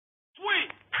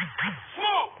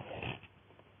Smoke!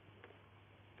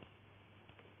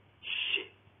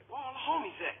 Shit, where all the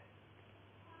homies at?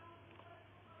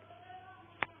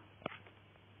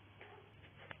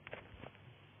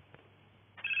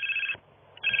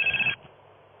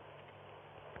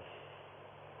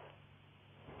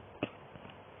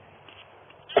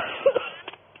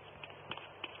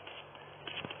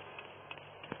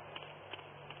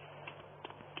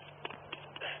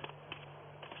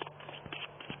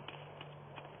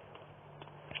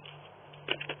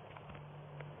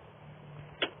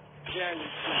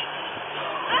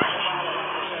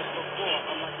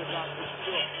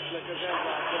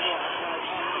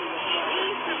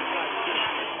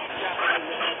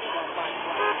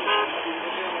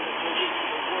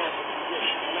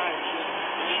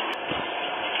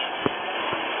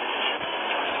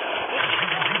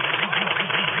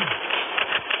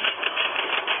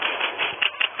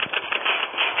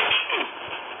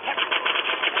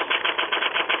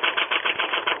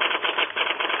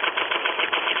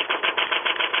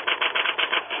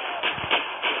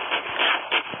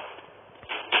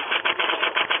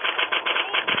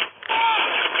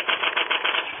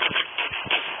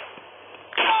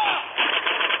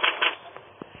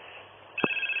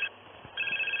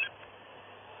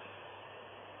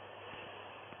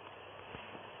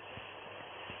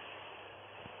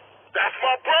 That's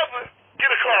my brother. Get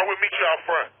a car with me to out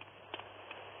front.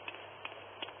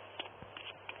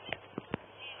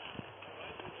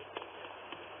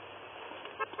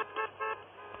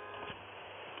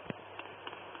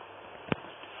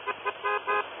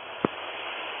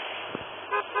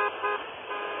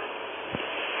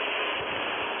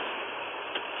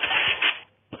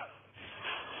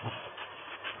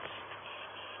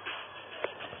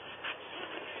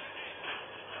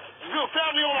 Real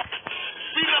family on.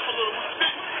 Speed up a little.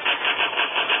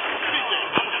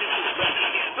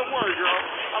 Don't worry, girl.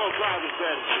 I don't drive as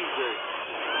bad as CJ.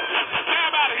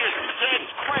 Cab out of here, CJ.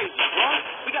 It's crazy, bro.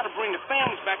 We gotta bring the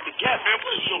families back together. Man,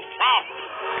 what is your problem?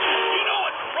 You know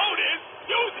what the road is.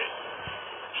 Use it.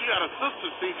 She got a sister,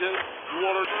 CJ. You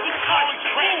want her? This car is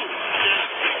crazy.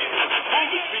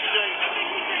 Move it, CJ.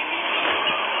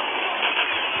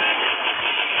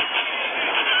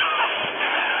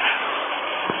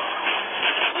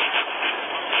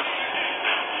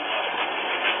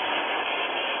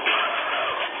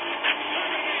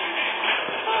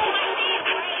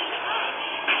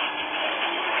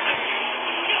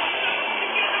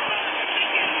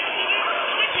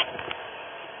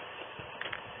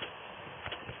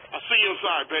 See you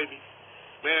inside, baby.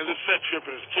 Man, this set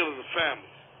tripping is killing the family.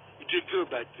 You did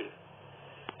good back there.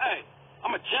 Hey,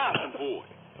 I'm a Johnson boy.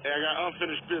 Hey, I got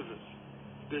unfinished business.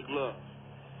 Big love.